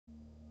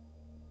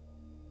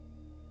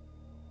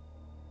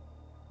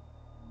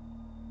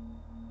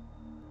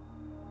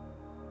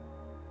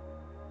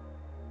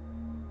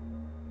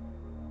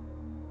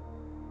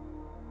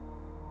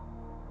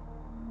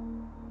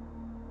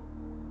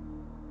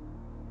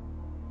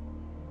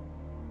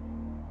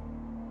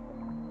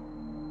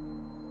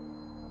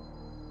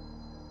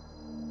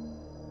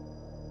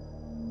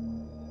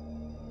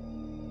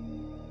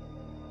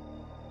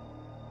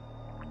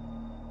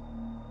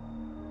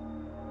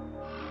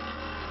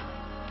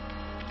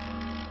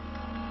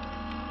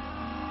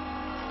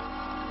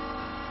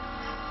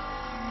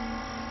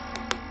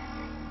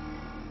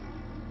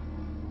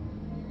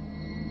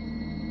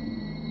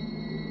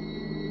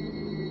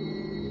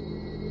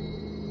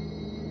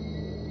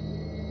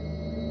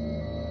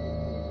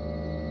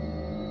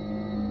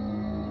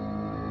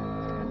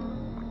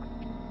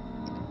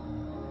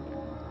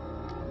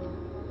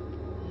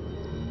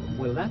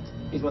So that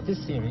is what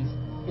this series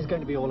is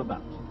going to be all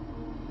about.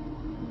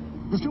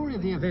 The story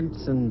of the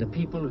events and the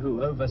people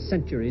who, over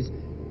centuries,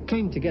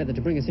 came together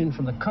to bring us in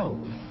from the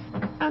cold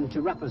and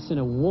to wrap us in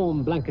a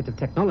warm blanket of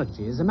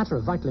technology is a matter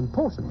of vital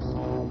importance.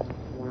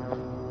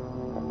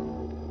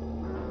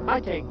 I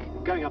take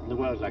going up in the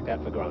world like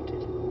that for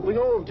granted. We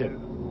all do.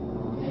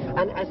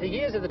 And as the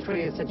years of the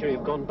 20th century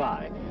have gone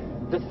by,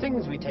 the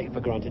things we take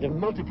for granted have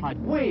multiplied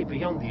way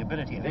beyond the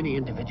ability of any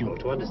individual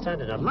to understand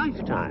in a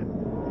lifetime.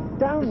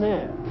 Down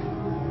there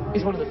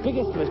is one of the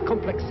biggest, most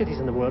complex cities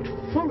in the world,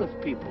 full of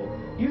people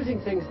using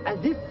things as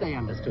if they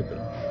understood them,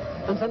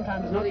 and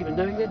sometimes not even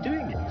knowing they're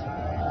doing it.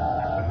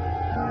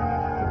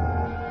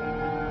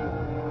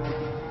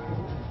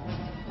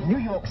 New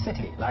York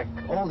City, like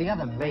all the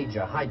other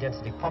major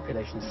high-density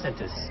population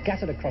centers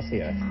scattered across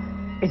the earth,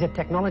 is a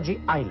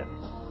technology island.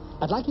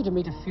 I'd like you to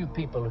meet a few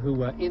people who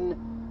were in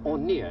or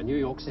near New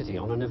York City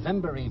on a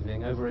November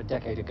evening over a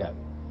decade ago.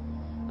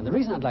 And the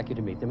reason I'd like you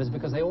to meet them is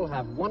because they all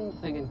have one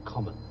thing in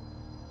common.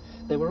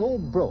 They were all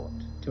brought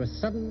to a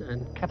sudden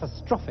and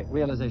catastrophic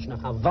realization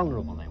of how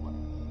vulnerable they were,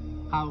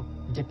 how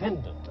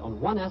dependent on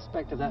one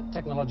aspect of that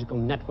technological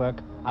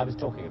network I was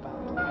talking about.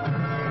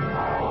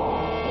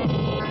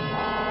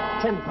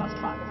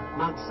 5:10,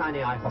 Mount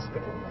Sinai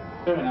Hospital.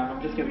 Fair enough,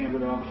 I'm just giving a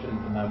bit of oxygen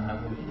at the moment.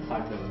 I'll move the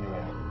cycle when you're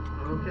ready.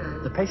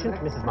 Okay. The patient,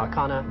 Mrs.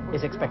 Marcana,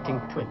 is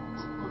expecting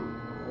twins.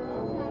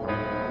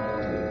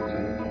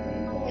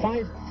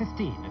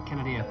 5:15 at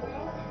Kennedy Airport.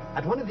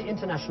 At one of the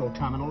international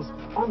terminals,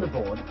 on the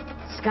board,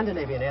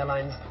 Scandinavian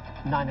Airlines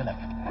 911.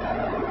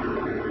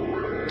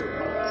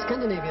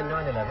 Scandinavian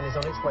 911 is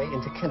on its way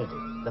into Kennedy.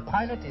 The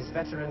pilot is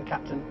veteran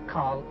Captain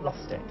Carl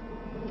Lofstedt.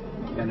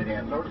 Kennedy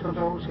Approach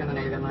Control,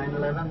 Scandinavian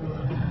 911.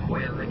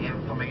 With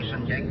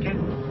information Yankee.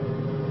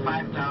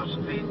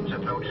 5,000 feet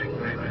approaching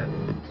Greenwood.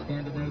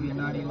 Scandinavian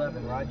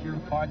 911, roger.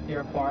 Park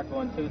there, park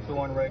on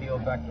 221 radio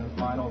vector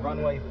final.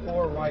 Runway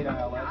 4 right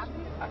ILS.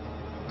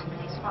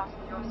 Please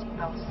fasten your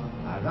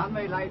seatbelts.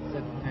 Runway lights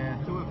at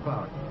 2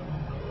 o'clock.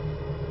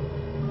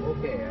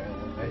 Okay,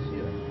 I see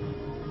you.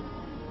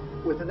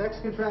 With the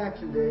next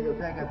contraction, Dave, you'll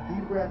take a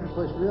deep breath and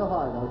push real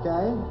hard,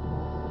 okay?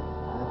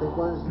 I think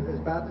one is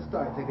about to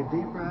start. Take a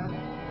deep breath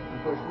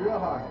and push real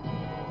hard.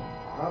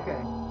 Okay,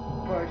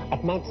 push.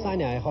 At Mount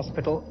Sinai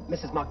Hospital,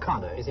 Mrs.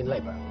 Marcana is in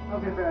labor.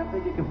 Okay, fair. I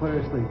think you can put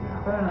her to sleep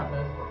now. Fair enough.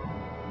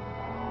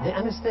 The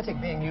anesthetic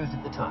being used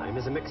at the time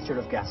is a mixture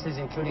of gases,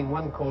 including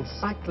one called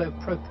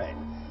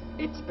cyclopropane.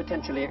 It's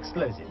potentially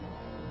explosive,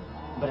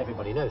 but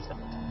everybody knows that.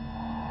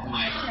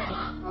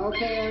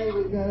 Okay,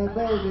 we got a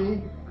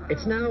baby.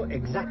 It's now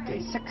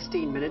exactly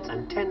 16 minutes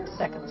and 10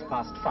 seconds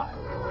past 5.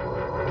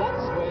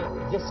 That's where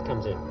this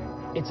comes in.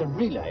 It's a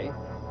relay,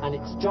 and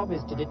its job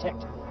is to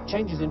detect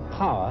changes in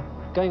power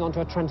going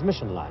onto a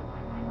transmission line.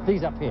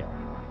 These up here.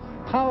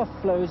 Power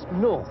flows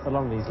north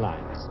along these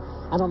lines,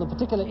 and on the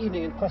particular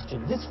evening in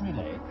question, this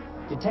relay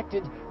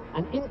detected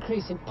an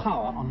increase in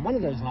power on one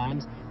of those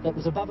lines that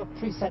was above a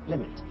preset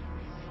limit.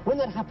 When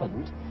that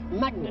happened,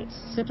 magnets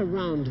set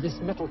around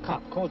this metal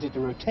cup caused it to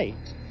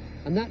rotate,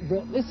 and that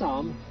brought this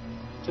arm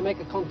to make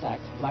a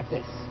contact like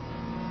this.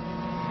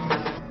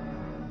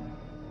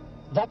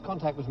 That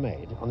contact was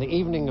made on the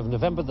evening of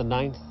November the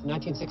 9th,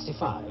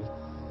 1965,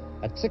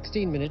 at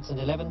 16 minutes and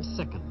 11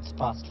 seconds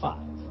past 5.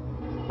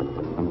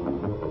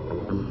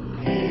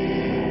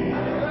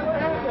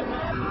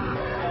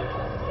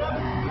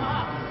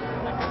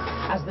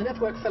 As the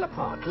network fell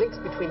apart, links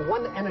between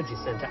one energy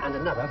center and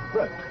another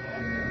broke.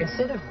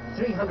 Instead of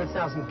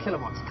 300,000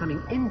 kilowatts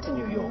coming into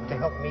New York to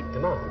help meet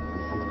demand,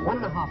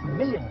 1.5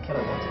 million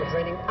kilowatts were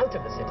draining out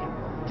of the city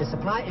to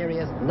supply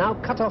areas now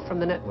cut off from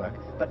the network,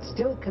 but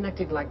still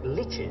connected like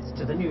leeches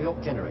to the New York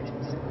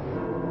generators.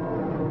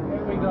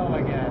 Here we go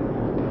again.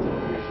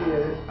 Here she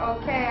is.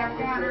 Okay, I've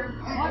got her.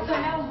 What the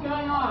hell's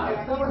going on?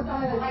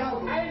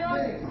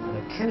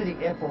 At Kennedy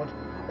Airport,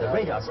 the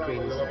radar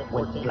screens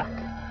went black.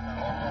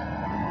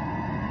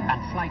 And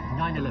Flight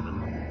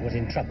 911 was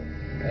in trouble.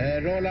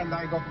 Roland,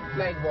 I got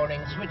flight warning.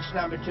 Switch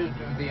number 2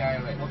 to the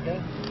ILS. Okay?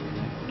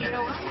 You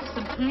know, I have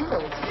some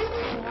candles. I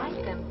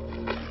like them.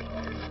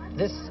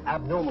 This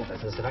abnormal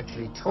business of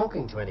actually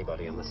talking to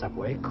anybody on the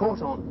subway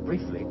caught on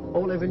briefly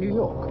all over New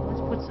York.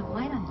 Let's put some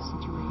light on the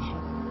situation.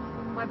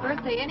 My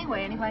birthday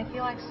anyway. Anybody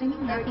feel like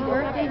singing happy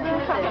birthday to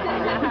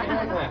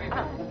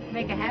us?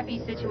 Make a happy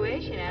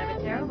situation out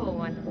of a terrible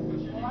one.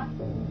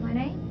 My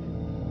name?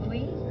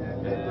 Louise?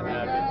 Happy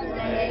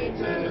birthday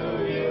to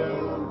you.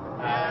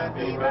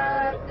 Happy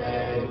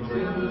birthday to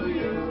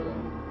you.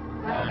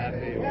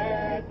 Happy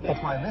birthday. But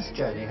while this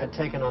journey had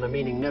taken on a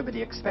meaning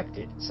nobody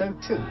expected, so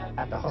too,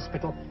 at the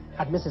hospital,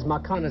 had Mrs.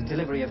 Marcana's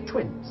delivery of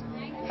twins,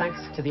 thanks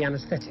to the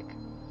anesthetic.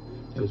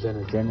 There was then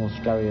a general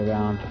scurry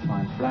around to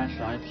find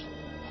flashlights,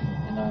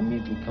 and I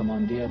immediately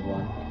commandeered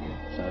one.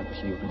 to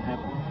see what had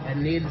happened.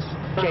 And Niels,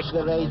 check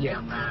the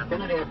radio.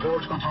 Kennedy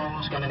approach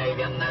control,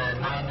 Scandinavian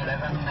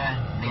 911,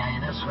 the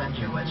INS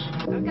Venture West.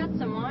 I've got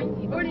some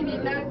wine. What do you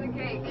need? That's the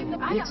cake.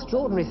 The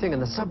extraordinary thing in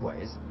the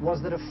subways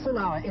was that a full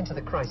hour into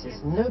the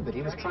crisis,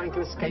 nobody was trying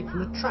to escape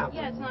from the trap.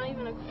 Yeah, it's not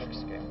even a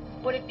escape.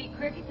 Would it be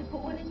cricket to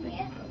put one in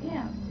there?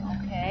 Yeah.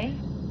 Okay.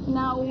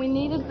 Now, we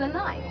needed the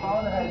knife.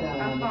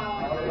 I'm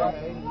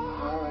following.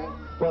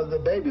 Well, the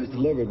baby was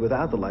delivered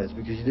without the lights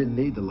because you didn't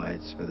need the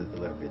lights for the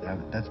delivery.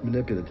 That's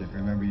manipulative.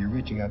 Remember, you're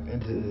reaching up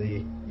into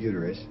the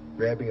uterus,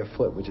 grabbing a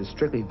foot, which is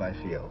strictly by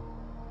feel.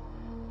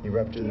 You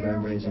rupture the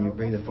membranes and you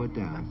bring the foot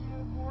down.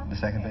 The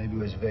second baby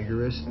was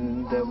vigorous,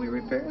 and we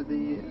repaired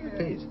the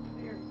piece.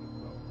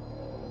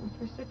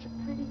 You're such a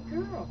pretty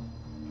girl.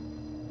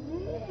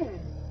 Yeah.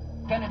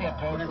 Kennedy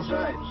approach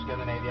control,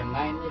 Scandinavian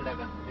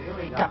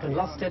 911. Captain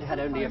Lofted had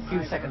only a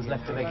few seconds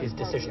left to make his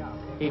decision.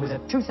 He was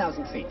at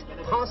 2,000 feet,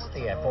 past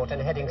the airport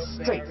and heading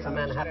straight for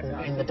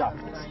Manhattan in the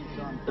darkness.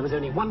 There was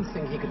only one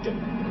thing he could do.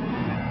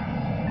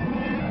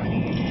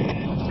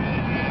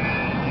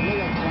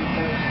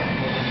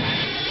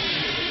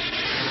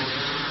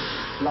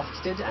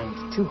 Lofted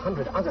and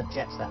 200 other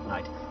jets that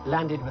night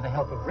landed with the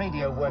help of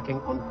radio working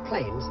on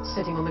planes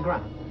sitting on the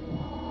ground.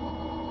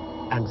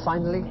 And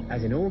finally,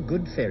 as in all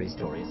good fairy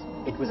stories,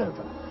 it was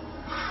over.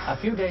 A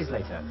few days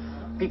later,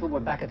 people were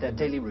back at their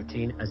daily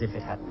routine as if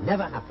it had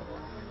never happened.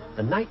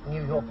 The night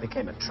New York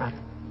became a trap,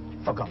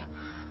 forgotten.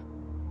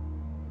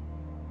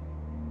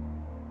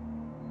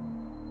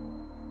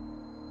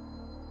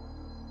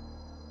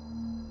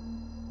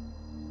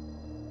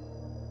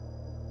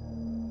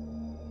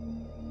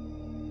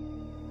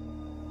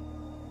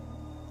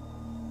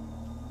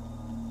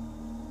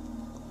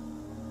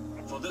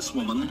 For this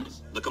woman,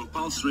 the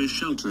compulsory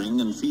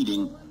sheltering and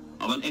feeding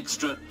of an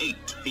extra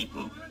 8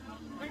 people.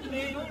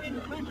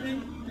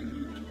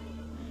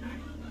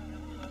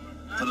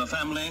 For the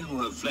family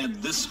who have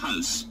fled this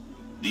house,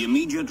 the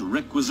immediate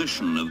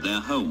requisition of their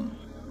home.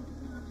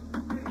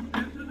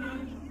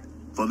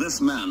 For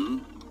this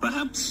man,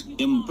 perhaps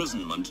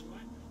imprisonment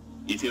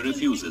if he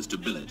refuses to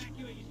bill it.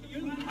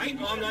 8,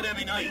 I'm not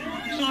having 8.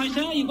 Sorry,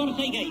 sir, you've got to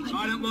take 8.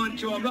 I don't mind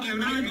 2, I'm not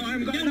having 8. I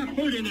haven't got enough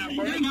food in that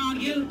for it.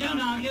 Don't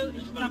argue.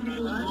 But I'm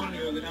warn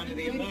you that under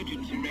the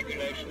emergency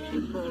regulations,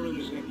 with 4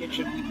 rooms in the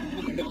kitchen,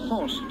 you can be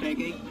forced to take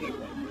 8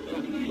 people.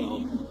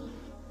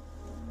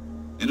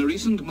 In a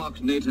recent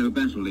mock NATO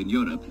battle in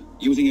Europe,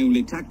 using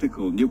only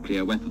tactical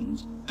nuclear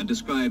weapons and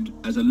described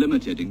as a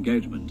limited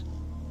engagement,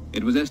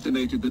 it was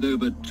estimated that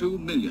over 2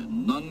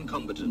 million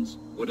non-combatants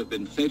would have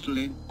been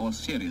fatally or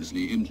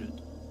seriously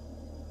injured.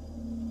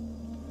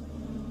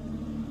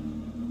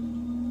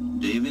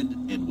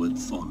 David Edward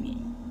Thornley,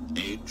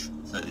 age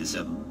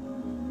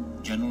 37,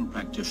 general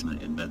practitioner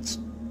in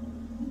medicine,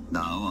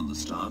 now on the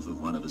staff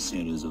of one of a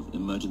series of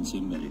emergency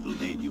medical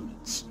aid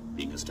units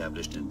being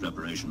established in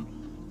preparation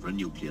for a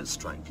nuclear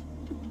strike.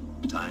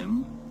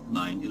 Time,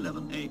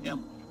 9:11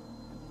 a.m.,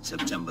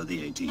 September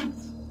the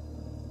 18th.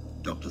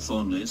 Dr.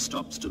 Thornley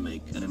stops to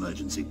make an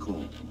emergency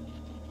call.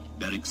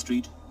 Berwick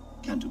Street,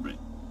 Canterbury.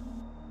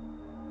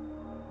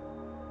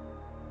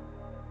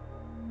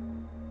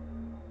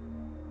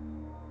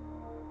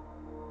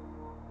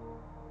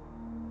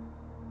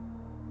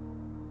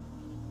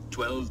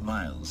 "12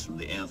 miles from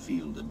the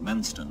airfield at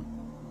Manston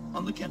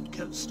on the Kent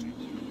coast.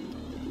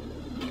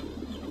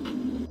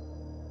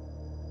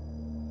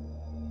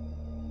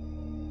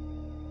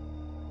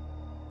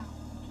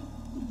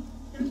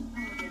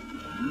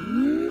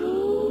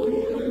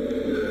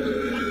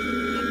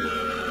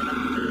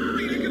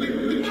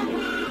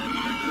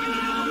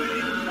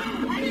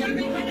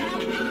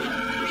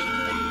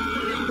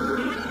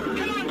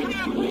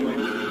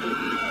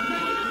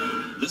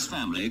 This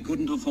family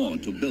couldn't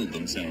afford to build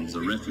themselves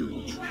a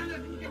refuge.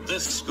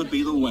 This could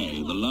be the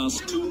way the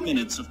last 2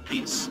 minutes of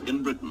peace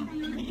in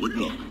Britain would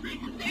look.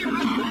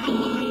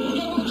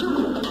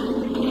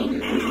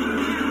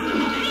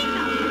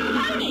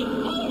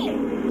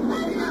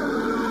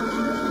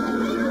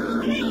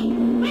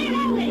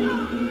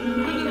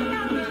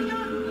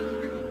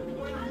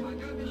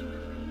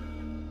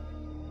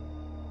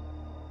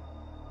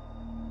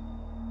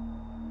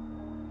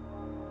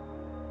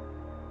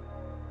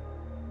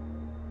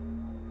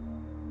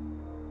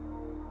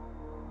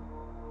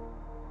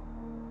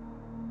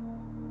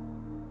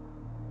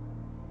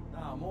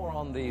 More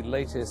on the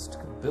latest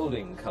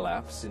building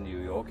collapse in New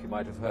York. You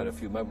might have heard a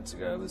few moments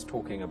ago I was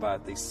talking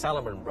about the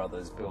Salomon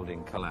Brothers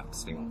building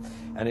collapsing.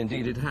 And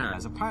indeed it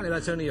has. Apparently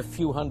that's only a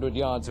few hundred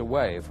yards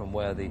away from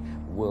where the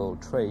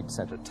World Trade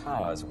Center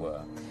towers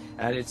were.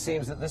 And it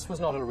seems that this was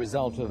not a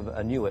result of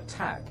a new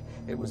attack.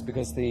 It was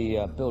because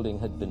the building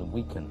had been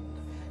weakened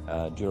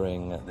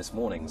during this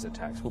morning's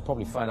attacks. We'll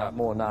probably find out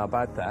more now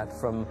about that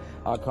from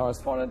our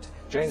correspondent,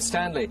 Jane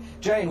Stanley.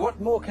 Jane, what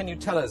more can you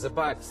tell us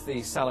about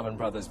the Salomon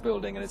Brothers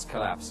building and its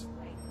collapse?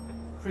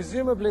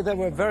 Presumably there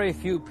were very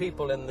few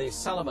people in the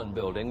Salomon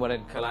building when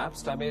it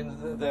collapsed. I mean,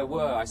 there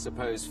were, I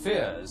suppose,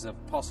 fears of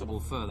possible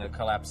further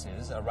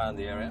collapses around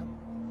the area.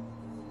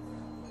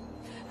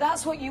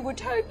 That's what you would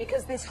hope,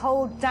 because this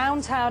whole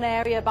downtown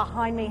area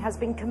behind me has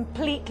been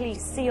completely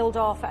sealed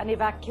off and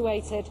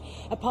evacuated,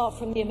 apart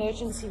from the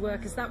emergency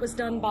workers. That was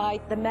done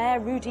by the Mayor,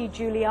 Rudy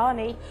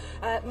Giuliani,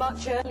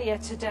 much earlier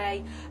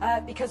today,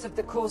 because of,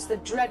 course, the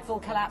dreadful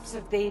collapse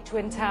of the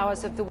Twin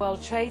Towers of the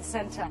World Trade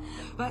Center.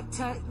 But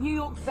New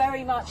York,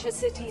 very much a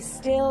city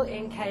still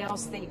in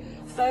chaos. The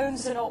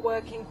phones are not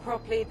working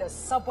properly, the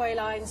subway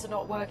lines are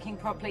not working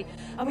properly,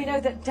 and we know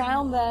that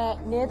down there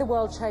near the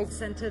World Trade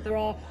Center there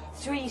are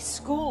 3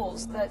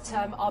 schools that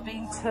are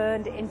being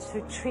turned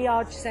into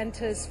triage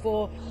centers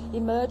for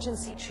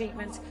emergency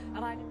treatment.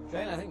 And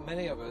Jane, I think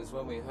many of us,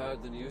 when we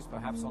heard the news,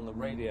 perhaps on the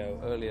radio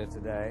earlier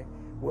today,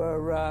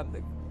 were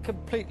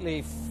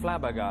completely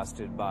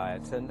flabbergasted by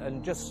it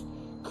and just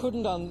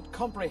couldn't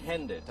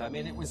comprehend it. I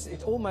mean,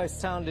 it almost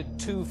sounded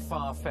too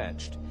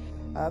far-fetched.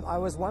 I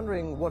was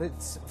wondering what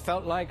it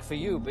felt like for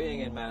you being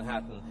in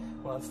Manhattan.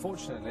 Well,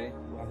 unfortunately,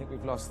 I think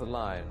we've lost the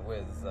line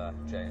with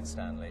Jane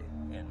Stanley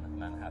in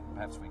Manhattan.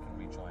 Perhaps we can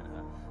rejoin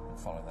her and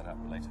follow that up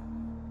later.